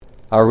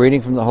Our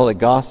reading from the Holy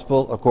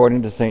Gospel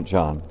according to St.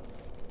 John.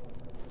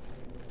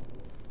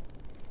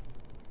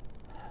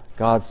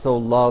 God so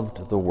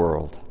loved the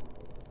world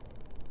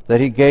that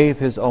he gave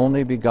his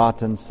only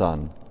begotten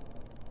Son,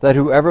 that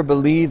whoever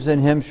believes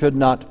in him should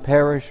not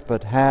perish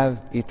but have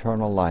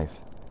eternal life.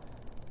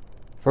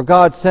 For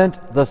God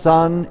sent the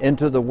Son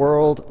into the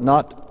world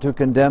not to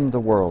condemn the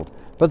world,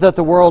 but that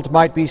the world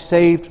might be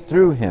saved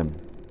through him.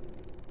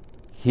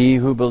 He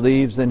who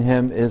believes in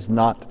him is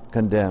not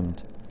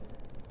condemned.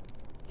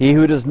 He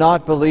who does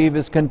not believe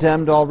is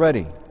condemned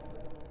already,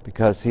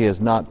 because he has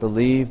not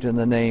believed in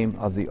the name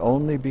of the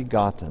only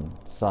begotten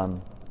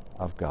Son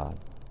of God.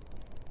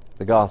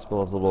 The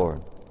Gospel of the Lord.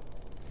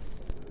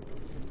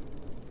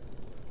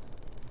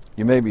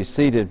 You may be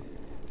seated.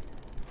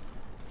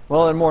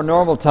 Well, in more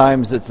normal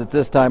times, it's at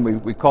this time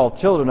we call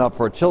children up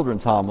for a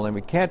children's homily, and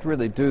we can't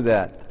really do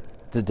that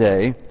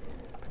today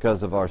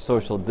because of our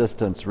social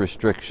distance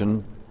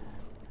restriction.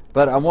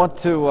 But I want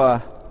to,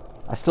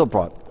 I still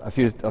brought a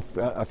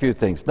few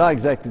things. Not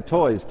exactly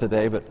toys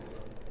today, but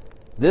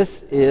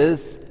this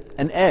is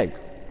an egg.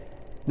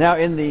 Now,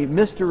 in the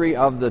mystery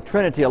of the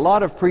Trinity, a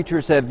lot of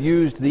preachers have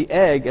used the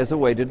egg as a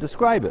way to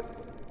describe it.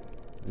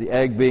 The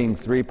egg being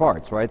three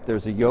parts, right?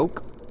 There's a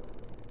yolk,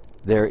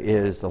 there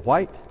is the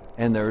white,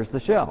 and there is the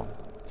shell.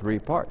 Three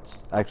parts.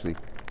 Actually,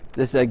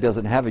 this egg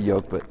doesn't have a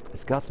yolk, but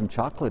it's got some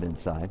chocolate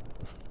inside.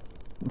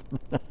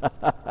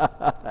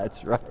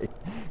 That's right.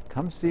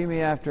 Come see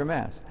me after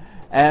Mass.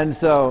 And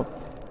so,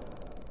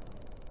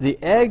 the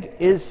egg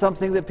is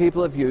something that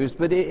people have used,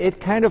 but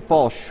it kind of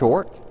falls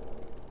short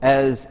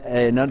as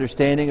an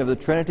understanding of the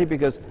Trinity,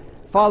 because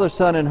Father,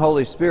 Son, and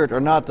Holy Spirit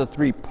are not the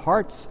three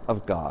parts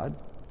of God.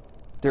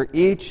 They're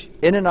each,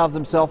 in and of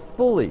themselves,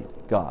 fully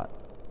God.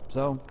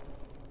 So,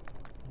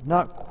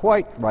 not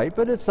quite right,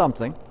 but it's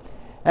something.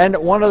 And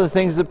one of the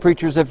things that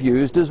preachers have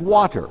used is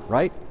water,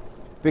 right?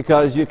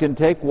 Because you can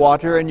take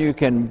water and you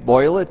can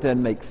boil it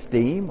and make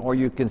steam, or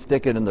you can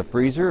stick it in the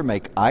freezer and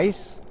make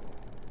ice.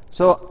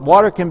 So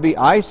water can be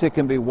ice, it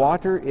can be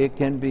water, it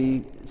can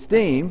be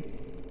steam.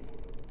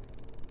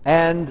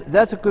 And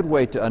that's a good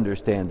way to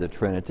understand the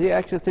Trinity.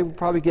 Actually, I think we're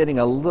probably getting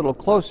a little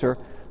closer.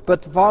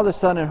 But Father,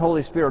 Son, and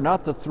Holy Spirit are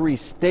not the three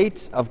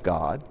states of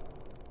God.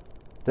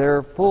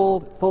 They're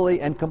fully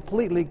and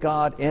completely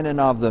God in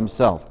and of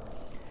themselves.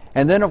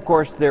 And then, of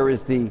course, there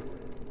is the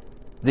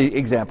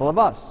example of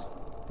us,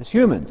 as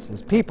humans,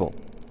 as people.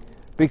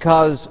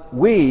 Because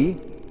we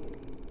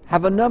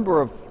have a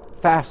number of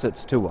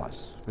facets to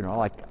us. You know,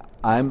 like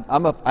I'm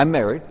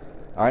married,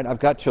 all right, I've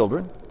got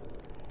children,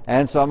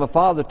 and so I'm a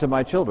father to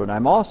my children.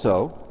 I'm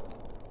also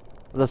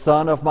the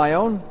son of my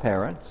own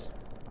parents.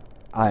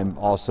 I'm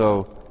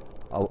also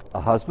a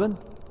husband.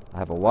 I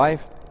have a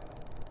wife.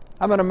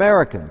 I'm an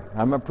American.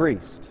 I'm a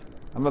priest.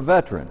 I'm a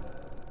veteran.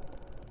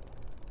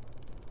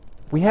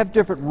 We have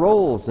different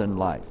roles in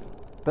life.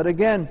 But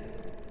again,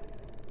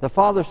 the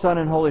Father, Son,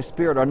 and Holy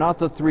Spirit are not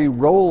the three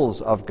roles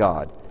of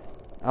God.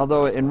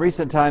 Although in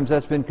recent times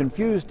that's been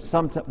confused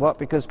somewhat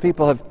because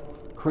people have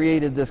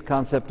created this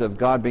concept of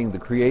God being the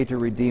creator,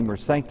 redeemer,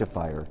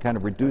 sanctifier, kind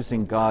of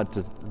reducing God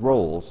to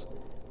roles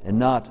and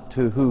not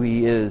to who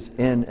he is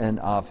in and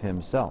of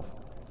himself.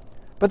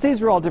 But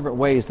these are all different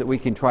ways that we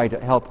can try to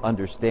help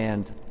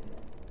understand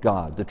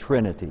God, the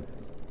Trinity.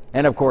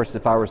 And of course,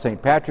 if I were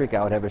St. Patrick,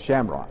 I would have a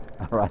shamrock,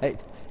 all right?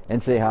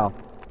 And say how,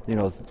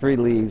 3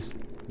 leaves,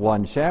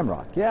 1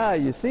 shamrock. Yeah,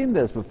 you've seen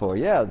this before.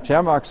 Yeah,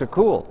 shamrocks are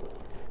cool.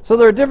 So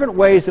there are different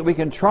ways that we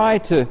can try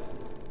to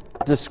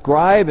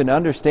describe and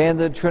understand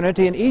the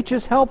Trinity, and each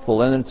is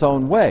helpful in its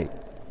own way.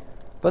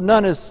 But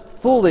none is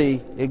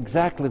fully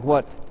exactly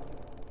what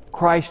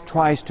Christ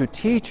tries to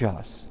teach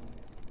us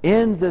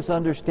in this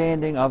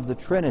understanding of the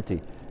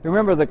Trinity.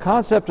 Remember, the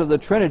concept of the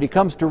Trinity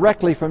comes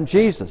directly from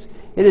Jesus.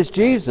 It is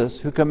Jesus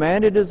who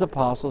commanded his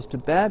apostles to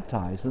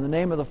baptize in the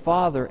name of the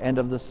Father and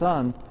of the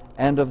Son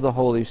and of the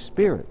Holy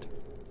Spirit.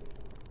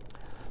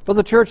 But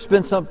the church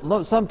spent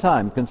some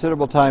time,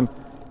 considerable time,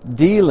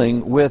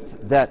 dealing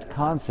with that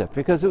concept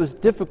because it was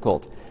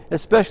difficult,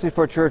 especially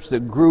for a church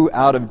that grew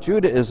out of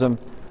Judaism,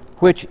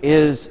 which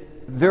is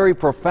very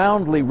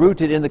profoundly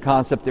rooted in the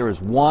concept there is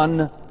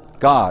one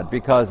God,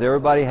 because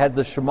everybody had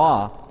the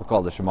Shema, we call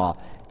it the Shema,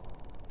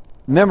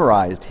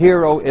 memorized.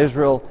 Hear, O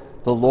Israel,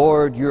 the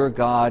Lord your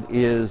God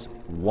is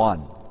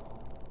one.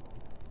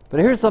 But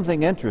here's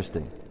something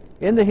interesting.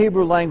 In the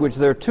Hebrew language,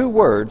 there are 2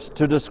 words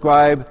to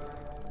describe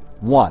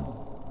one,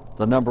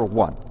 the number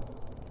 1.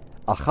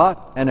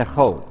 Achat and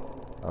echod.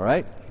 All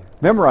right?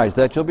 Memorize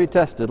that. You'll be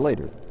tested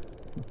later.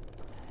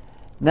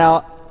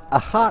 Now,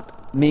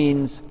 achat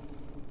means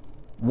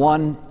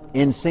one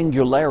in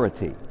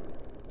singularity.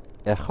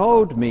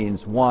 Echod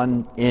means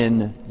one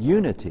in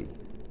unity.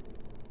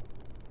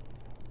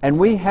 And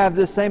we have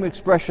this same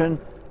expression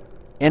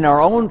in our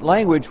own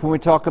language when we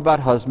talk about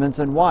husbands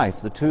and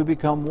wife. The 2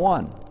 become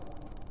one.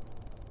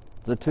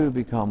 The 2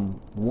 become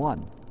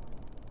one.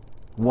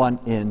 One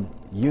in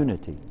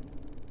unity.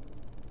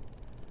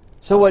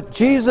 So what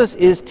Jesus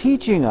is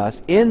teaching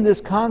us in this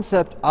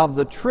concept of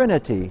the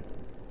Trinity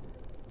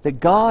that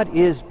God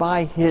is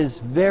by His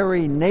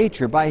very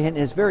nature, by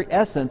His very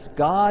essence,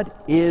 God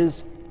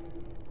is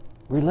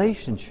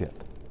relationship.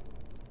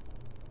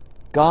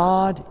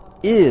 God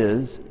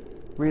is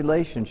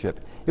relationship.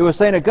 It was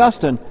St.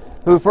 Augustine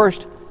who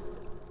first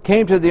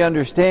came to the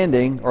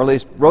understanding, or at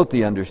least wrote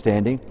the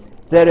understanding,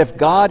 that if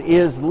God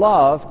is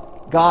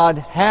love, God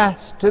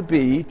has to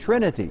be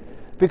Trinity.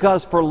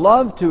 Because for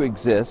love to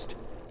exist,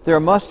 there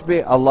must be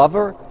a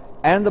lover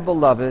and the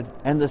beloved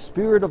and the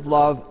spirit of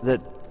love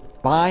that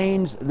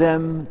binds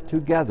them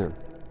together.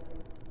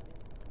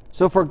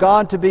 So for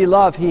God to be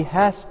love, He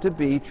has to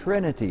be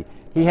Trinity.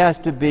 He has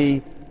to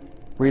be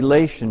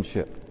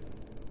relationship.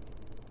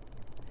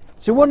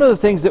 So one of the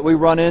things that we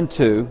run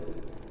into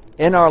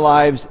in our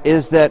lives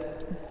is that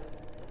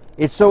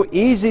it's so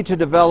easy to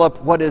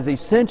develop what is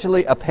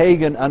essentially a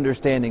pagan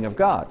understanding of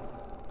God.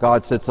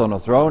 God sits on a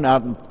throne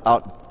out in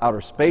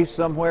outer space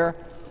somewhere,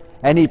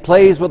 and He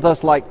plays with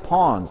us like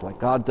pawns, like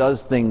God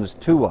does things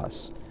to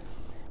us.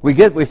 We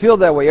feel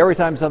that way every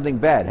time something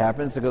bad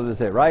happens, because we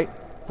say, right?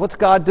 What's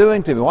God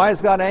doing to me? Why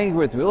is God angry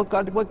with me? Look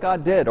what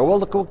God did, or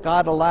look what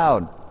God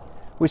allowed.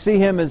 We see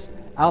Him as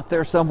out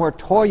there somewhere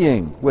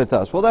toying with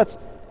us. Well, that's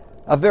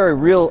a very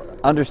real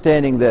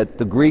understanding that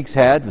the Greeks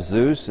had with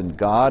Zeus and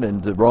God,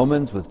 and the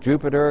Romans with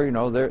Jupiter,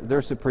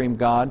 their supreme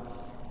God.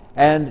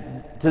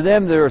 And to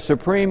them, their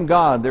supreme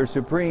God, their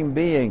supreme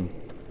being,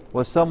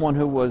 was someone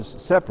who was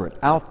separate,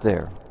 out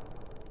there.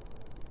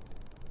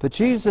 But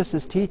Jesus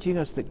is teaching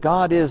us that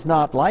God is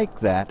not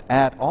like that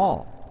at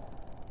all.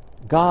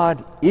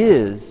 God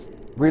is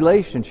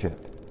relationship.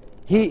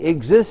 He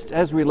exists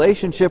as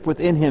relationship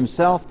within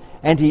Himself,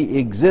 and He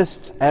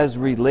exists as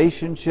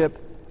relationship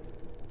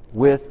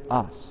with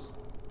us.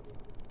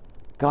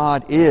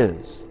 God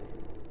is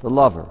the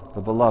lover,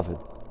 the beloved,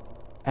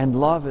 and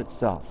love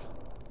itself.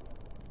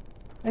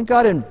 And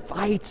God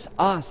invites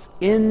us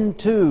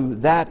into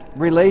that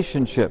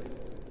relationship.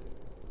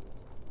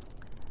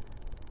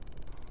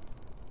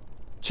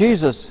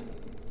 Jesus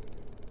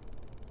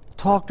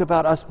talked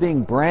about us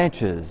being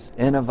branches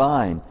in a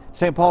vine.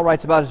 St. Paul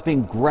writes about us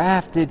being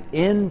grafted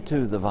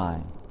into the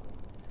vine,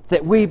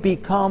 that we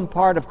become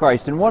part of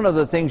Christ. And one of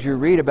the things you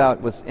read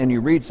about, and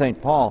you read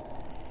St. Paul,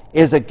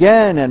 is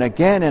again and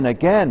again and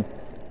again,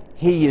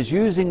 he is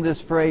using this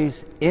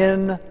phrase,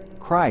 in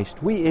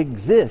Christ. We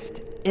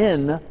exist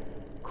in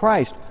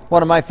Christ.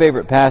 One of my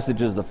favorite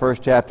passages is the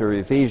first chapter of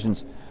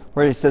Ephesians,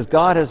 where he says,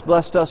 God has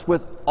blessed us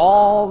with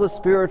all the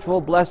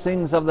spiritual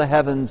blessings of the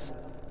heavens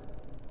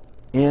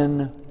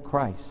in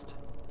Christ.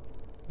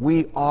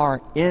 We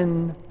are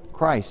in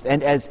Christ.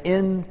 And as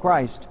in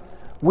Christ,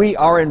 we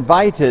are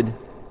invited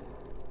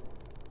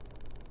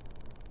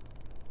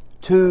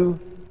to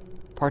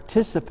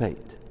participate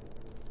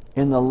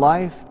in the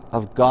life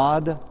of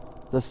God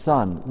the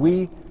Son.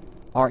 We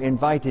are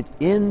invited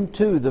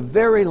into the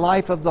very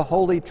life of the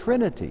Holy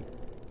Trinity.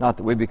 Not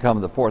that we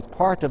become the fourth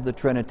part of the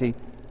Trinity,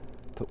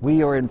 but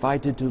we are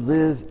invited to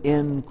live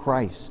in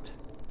Christ.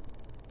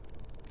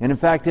 And in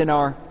fact, in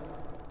our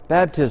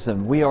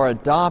baptism, we are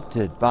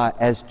adopted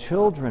as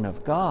children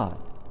of God,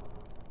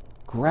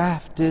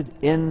 grafted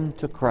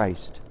into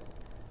Christ,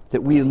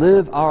 that we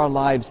live our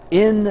lives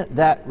in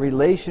that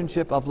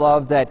relationship of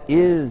love that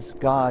is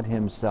God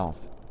Himself.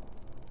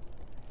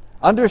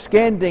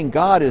 Understanding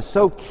God is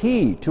so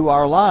key to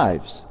our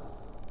lives.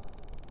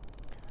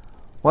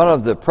 One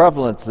of the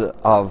prevalence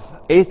of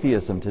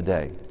atheism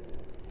today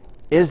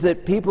is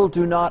that people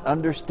do not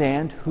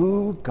understand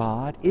who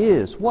God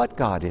is, what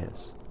God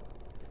is.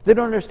 They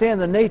don't understand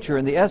the nature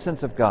and the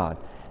essence of God.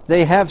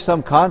 They have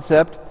some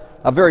concept,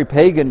 a very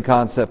pagan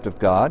concept of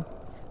God,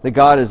 that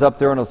God is up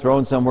there on a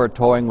throne somewhere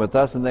toying with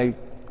us, and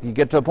you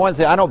get to a point and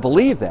say, I don't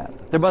believe that.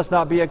 There must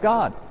not be a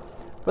God.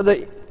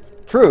 But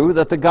true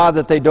that the God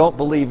that they don't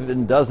believe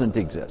in doesn't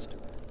exist.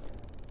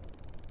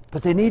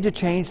 But they need to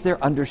change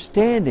their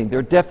understanding,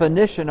 their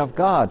definition of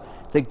God,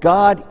 that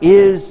God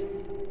is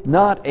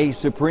not a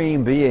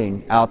supreme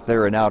being out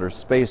there in outer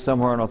space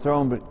somewhere on a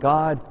throne, but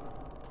God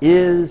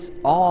is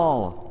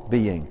all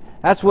being.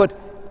 That's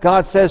what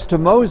God says to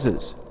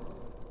Moses.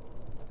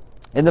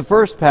 In the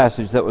first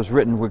passage that was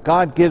written, where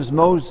God gives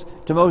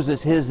to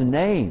Moses His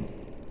name.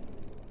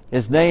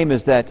 His name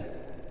is that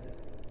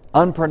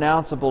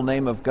unpronounceable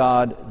name of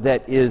God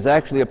that is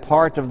actually a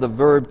part of the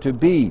verb to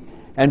be.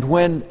 And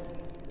when,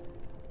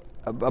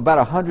 about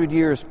 100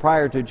 years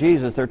prior to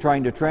Jesus, they're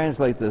trying to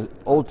translate the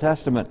Old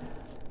Testament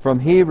from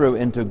Hebrew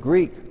into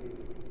Greek.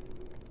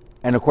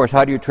 And of course,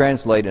 how do you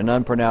translate an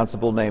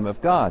unpronounceable name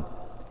of God?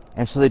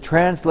 And so they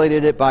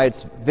translated it by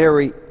its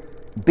very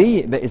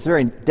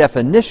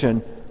definition,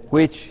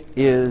 which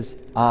is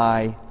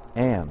I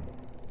am.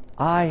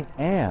 I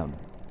am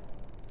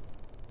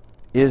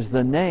is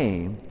the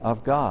name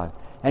of God.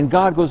 And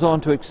God goes on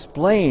to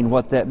explain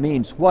what that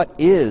means. What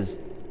is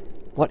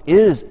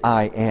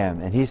I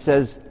am? And He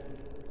says,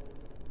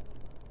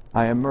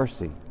 I am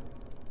mercy.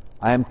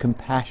 I am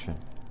compassion.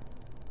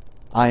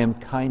 I am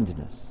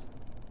kindness.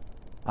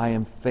 I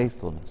am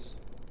faithfulness.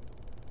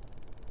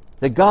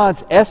 That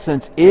God's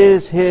essence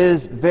is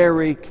His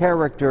very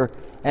character,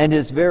 and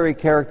his very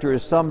character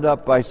is summed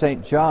up by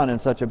St. John in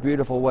such a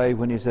beautiful way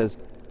when he says,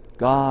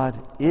 God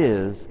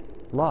is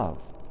love.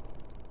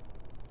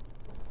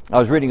 I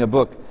was reading a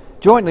book,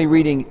 jointly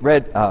written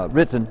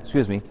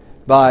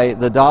by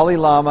the Dalai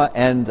Lama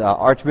and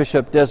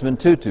Archbishop Desmond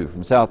Tutu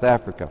from South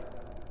Africa.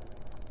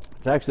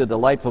 It's actually a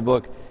delightful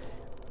book,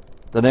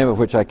 the name of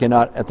which I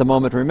cannot at the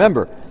moment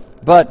remember.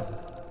 But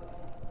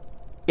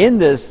in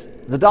this,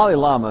 the Dalai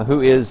Lama,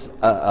 who is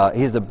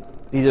he's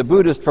a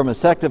Buddhist from a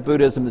sect of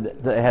Buddhism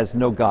that has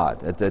no God,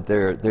 that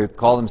they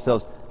call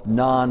themselves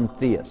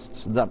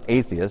non-theists, not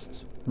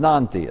atheists,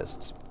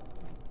 non-theists.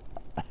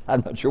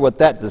 I'm not sure what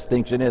that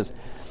distinction is.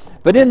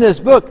 But in this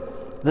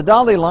book, the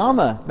Dalai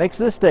Lama makes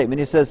this statement.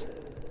 He says,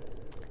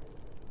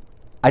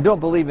 I don't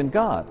believe in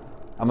God.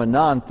 I'm a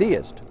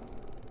non-theist.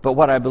 But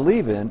what I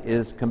believe in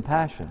is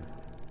compassion.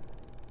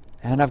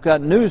 And I've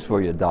got news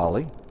for you,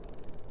 Dalai.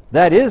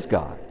 That is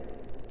God.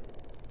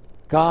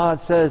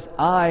 God says,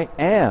 I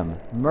am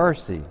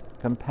mercy,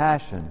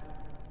 compassion,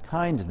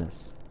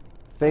 kindness,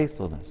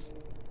 faithfulness.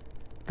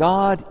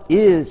 God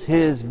is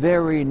his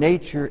very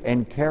nature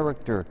and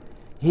character.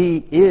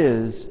 He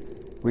is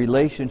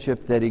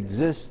relationship that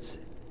exists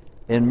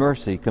in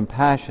mercy,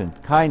 compassion,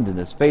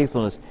 kindness,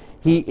 faithfulness.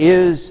 He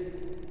is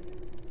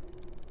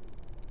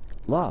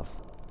love.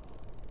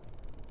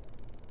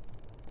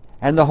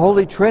 And the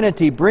Holy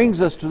Trinity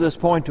brings us to this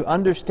point to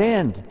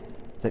understand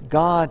that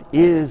God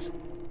is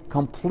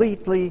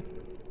completely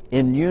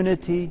in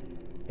unity,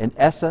 in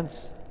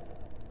essence,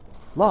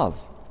 love.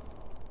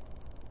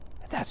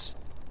 That's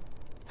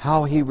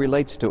how he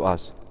relates to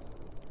us.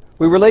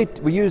 We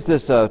use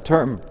this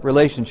term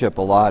relationship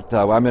a lot.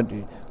 A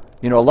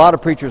lot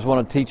of preachers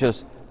want to teach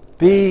us,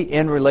 be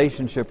in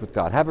relationship with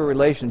God, have a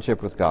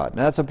relationship with God. And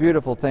that's a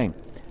beautiful thing.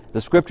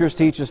 The Scriptures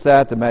teach us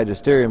that, the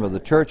magisterium of the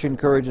Church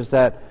encourages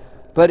that,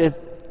 but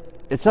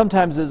it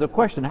sometimes is a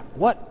question,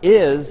 what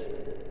is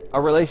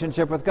a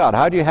relationship with God?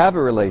 How do you have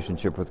a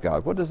relationship with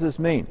God? What does this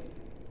mean?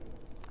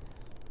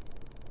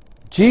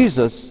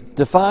 Jesus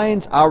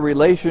defines our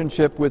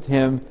relationship with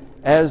him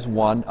as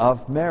one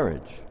of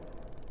marriage.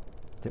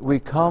 That we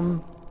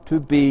come to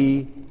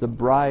be the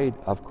bride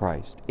of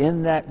Christ.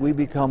 In that we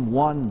become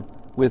one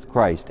with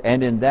Christ,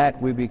 and in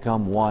that we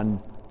become one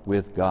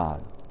with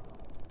God.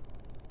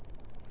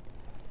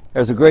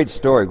 There's a great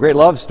story, great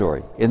love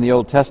story in the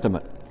Old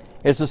Testament.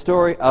 It's the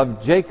story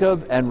of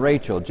Jacob and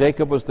Rachel.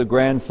 Jacob was the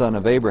grandson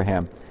of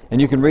Abraham,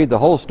 and you can read the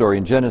whole story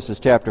in Genesis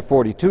chapter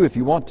 42 if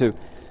you want to.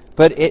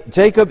 But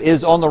Jacob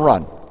is on the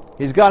run.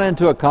 He's got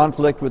into a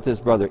conflict with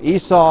his brother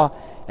Esau,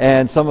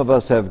 and some of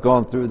us have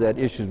gone through that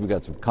issue. We've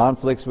got some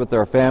conflicts with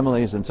our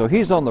families, and so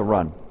he's on the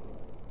run.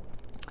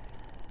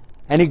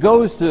 And he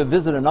goes to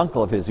visit an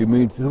uncle of his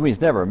whom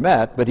he's never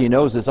met, but he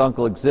knows this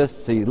uncle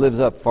exists. He lives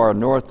up far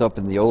north, up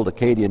in the old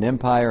Akkadian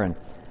Empire, and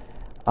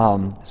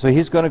so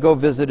he's going to go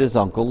visit his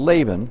uncle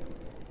Laban.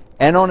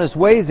 And on his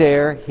way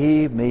there,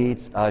 he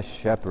meets a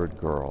shepherd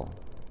girl,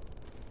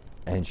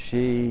 and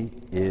she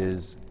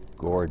is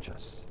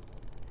gorgeous.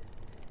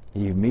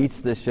 He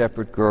meets the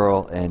shepherd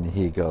girl, and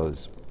he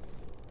goes,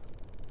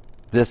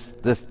 This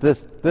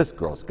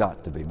girl's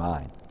got to be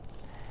mine.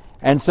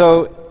 And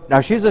so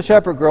now she's a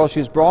shepherd girl.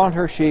 She's brought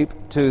her sheep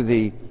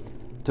to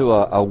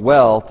a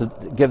well to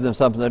give them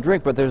something to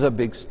drink. But there's a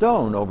big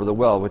stone over the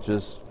well, which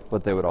is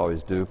what they would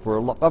always do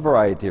for a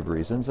variety of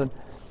reasons. And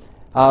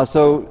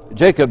so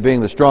Jacob,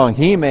 being the strong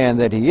he-man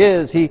that he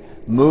is, he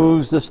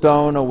moves the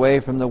stone away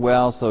from the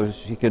well so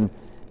she can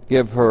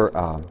give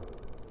her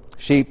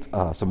sheep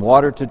some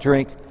water to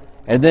drink.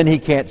 And then he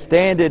can't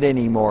stand it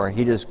anymore.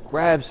 He just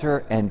grabs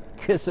her and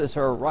kisses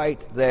her right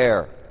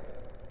there.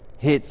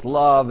 It's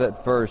love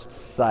at first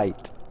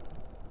sight.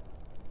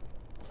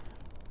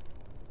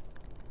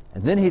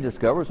 And then he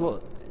discovers,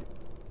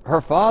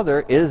 her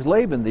father is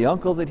Laban, the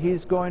uncle that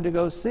he's going to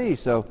go see.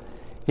 So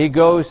he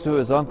goes to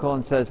his uncle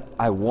and says,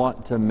 I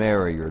want to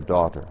marry your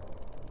daughter.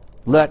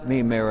 Let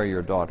me marry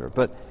your daughter.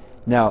 But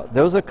now,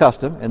 there was a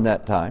custom in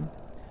that time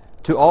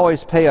to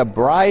always pay a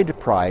bride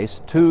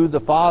price to the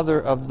father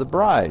of the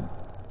bride.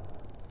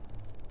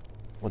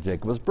 Well,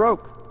 Jacob was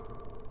broke.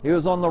 He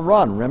was on the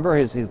run. Remember,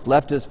 he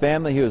left his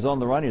family. He was on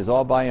the run. He was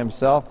all by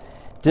himself.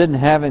 Didn't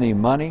have any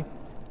money.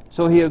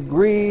 So he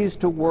agrees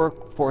to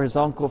work for his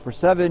uncle for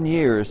 7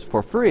 years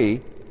for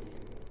free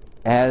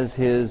as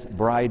his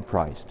bride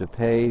price, to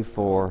pay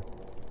for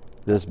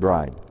this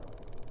bride.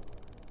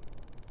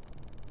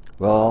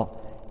 Well,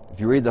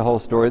 if you read the whole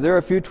story, there are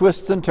a few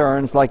twists and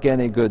turns like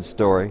any good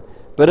story.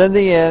 But in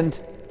the end,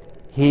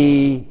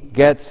 he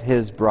gets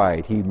his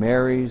bride. He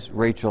marries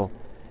Rachel,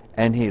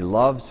 and he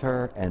loves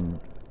her and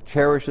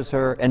cherishes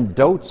her and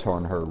dotes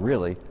on her,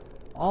 really,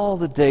 all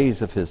the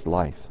days of his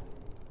life.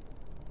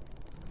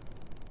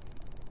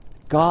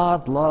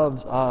 God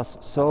loves us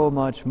so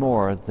much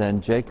more than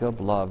Jacob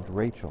loved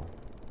Rachel.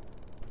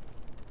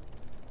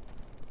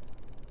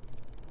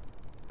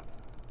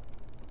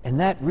 And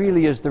that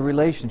really is the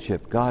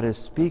relationship God is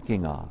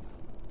speaking of.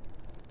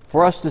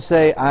 For us to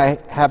say, I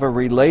have a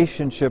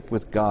relationship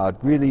with God,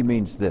 really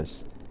means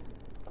this,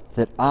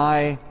 that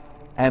I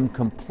am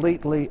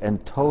completely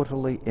and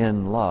totally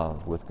in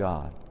love with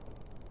God.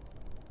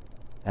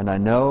 And I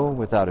know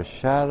without a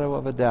shadow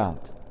of a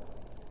doubt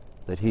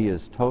that He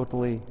is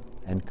totally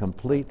and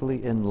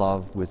completely in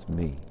love with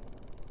me.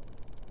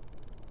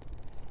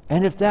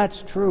 And if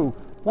that's true,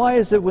 why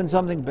is it when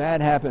something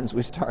bad happens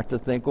we start to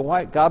think, well,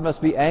 why God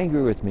must be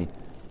angry with me?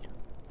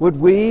 Would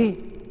we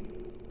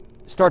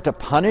start to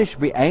punish,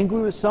 be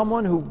angry with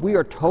someone who we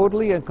are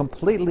totally and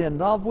completely in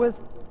love with?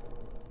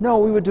 No,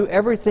 we would do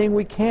everything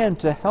we can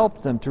to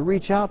help them, to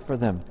reach out for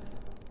them.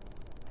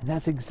 And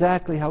that's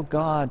exactly how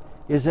God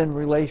is in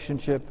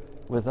relationship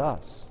with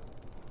us.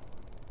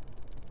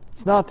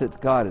 It's not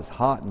that God is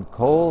hot and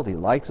cold. He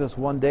likes us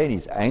one day and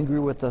He's angry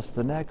with us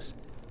the next.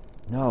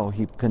 No,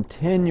 He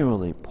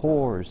continually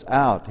pours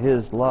out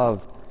His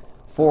love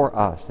for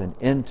us and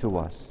into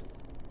us.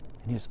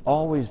 And He's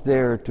always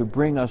there to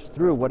bring us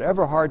through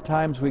whatever hard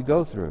times we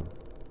go through.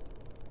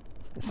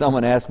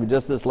 Someone asked me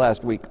just this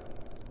last week,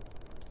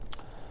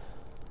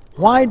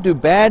 why do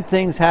bad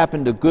things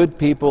happen to good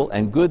people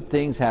and good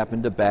things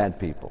happen to bad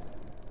people?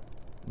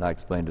 And I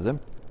explained to them,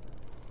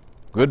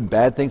 good and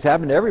bad things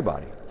happen to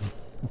everybody.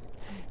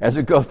 As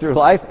we go through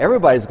life,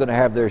 everybody's going to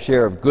have their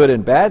share of good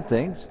and bad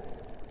things.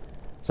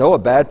 So a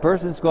bad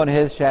person's going to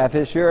have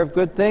his share of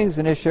good things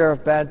and his share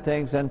of bad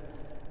things, and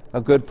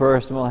a good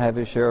person will have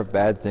his share of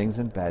bad things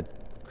and bad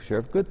share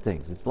of good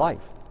things. It's life.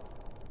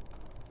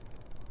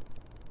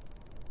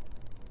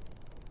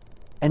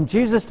 And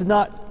Jesus did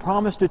not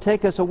promise to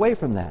take us away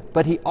from that,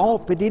 but He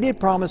did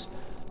promise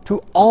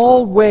to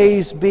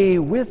always be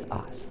with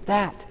us.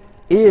 That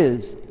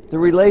is the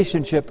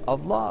relationship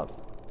of love.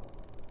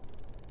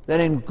 That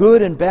in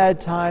good and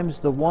bad times,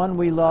 the one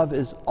we love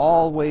is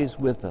always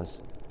with us,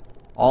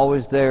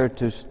 always there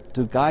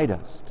to guide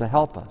us, to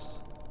help us,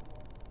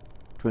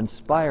 to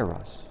inspire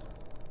us,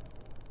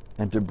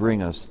 and to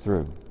bring us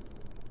through.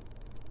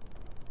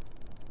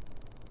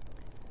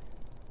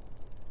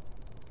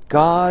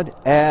 God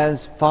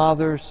as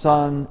Father,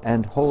 Son,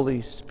 and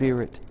Holy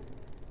Spirit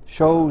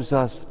shows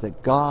us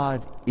that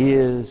God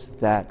is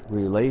that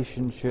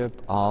relationship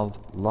of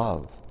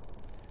love.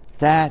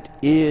 That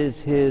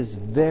is His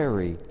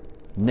very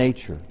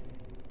nature.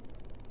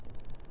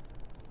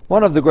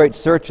 One of the great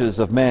searches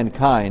of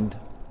mankind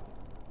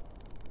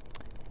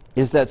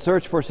is that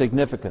search for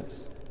significance,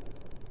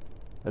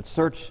 that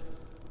search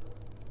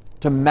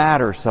to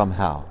matter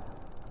somehow,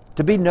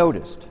 to be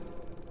noticed,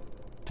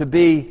 to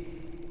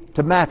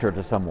matter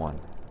to someone.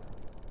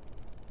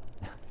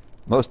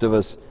 Most of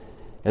us,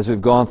 as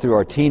we've gone through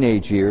our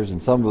teenage years,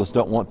 and some of us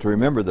don't want to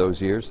remember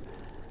those years,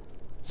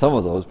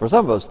 for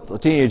some of us, the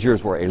teenage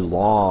years were a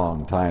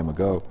long time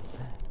ago.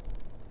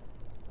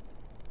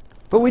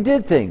 But we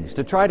did things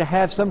to try to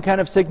have some kind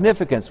of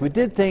significance. We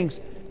did things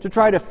to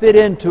try to fit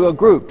into a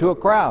group, to a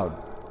crowd.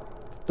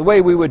 The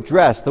way we would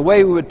dress, the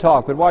way we would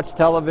talk. We'd watch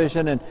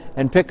television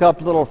and pick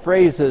up little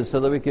phrases so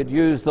that we could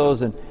use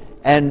those and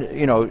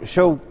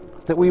show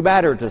that we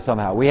mattered to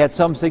somehow. We had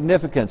some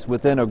significance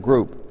within a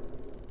group.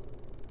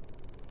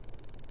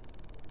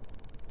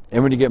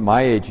 And when you get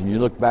my age and you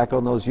look back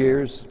on those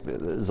years,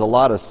 there's a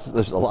lot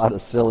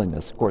of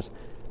silliness. Of course,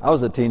 I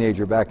was a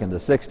teenager back in the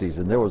 60s,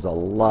 and there was a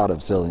lot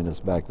of silliness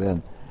back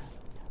then.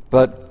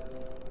 But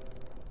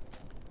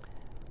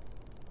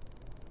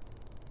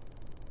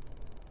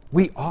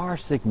we are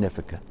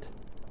significant.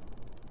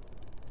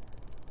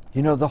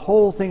 The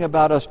whole thing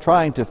about us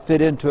trying to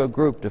fit into a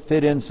group, to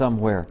fit in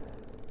somewhere,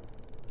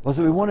 was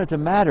that we wanted to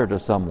matter to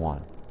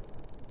someone.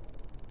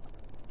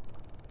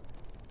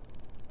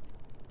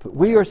 But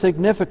we are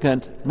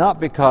significant not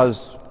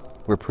because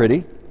we're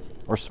pretty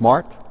or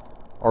smart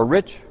or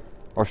rich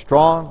or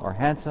strong or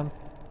handsome.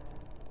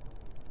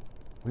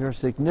 We are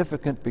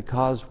significant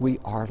because we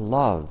are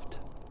loved.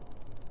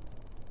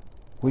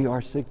 We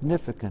are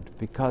significant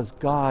because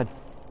God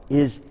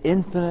is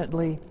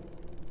infinitely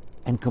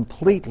and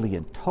completely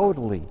and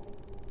totally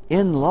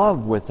in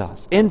love with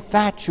us,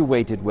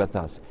 infatuated with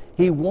us.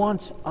 He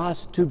wants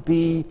us to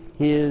be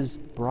His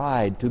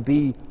bride, to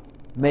be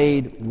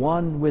made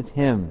one with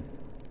Him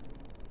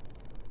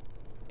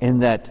in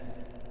that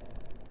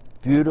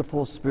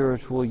beautiful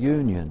spiritual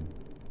union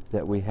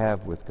that we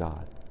have with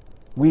God.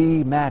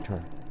 We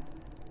matter.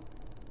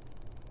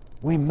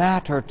 We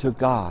matter to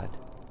God.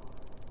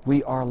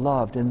 We are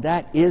loved, and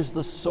that is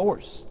the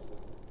source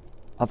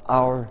of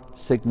our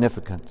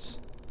significance.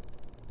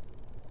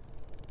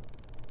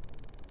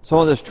 So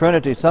on this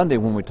Trinity Sunday,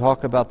 when we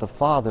talk about the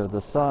Father,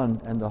 the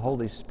Son, and the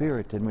Holy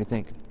Spirit, and we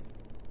think,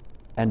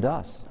 and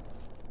us.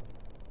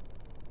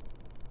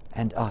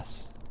 And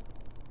us.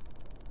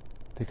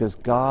 Because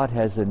God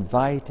has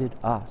invited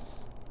us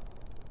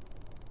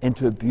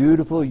into a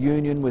beautiful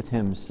union with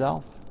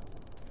Himself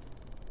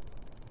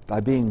by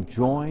being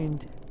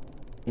joined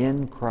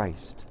in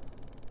Christ.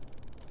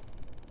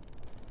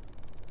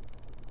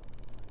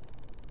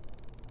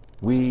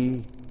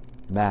 We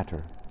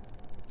matter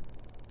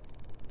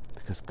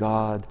because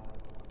God,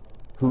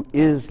 who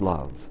is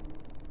love,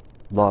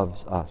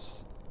 loves us.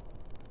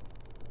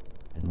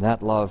 And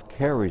that love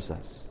carries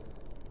us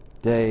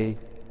day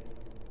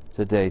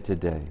to day to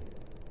day.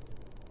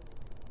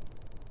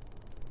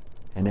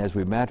 And as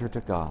we matter to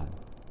God,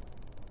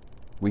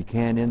 we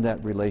can in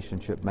that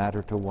relationship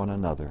matter to one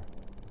another,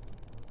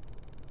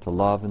 to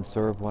love and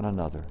serve one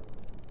another,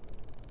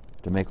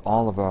 to make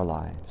all of our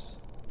lives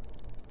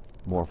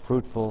more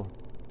fruitful,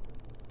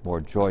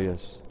 more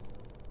joyous,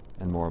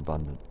 and more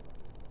abundant.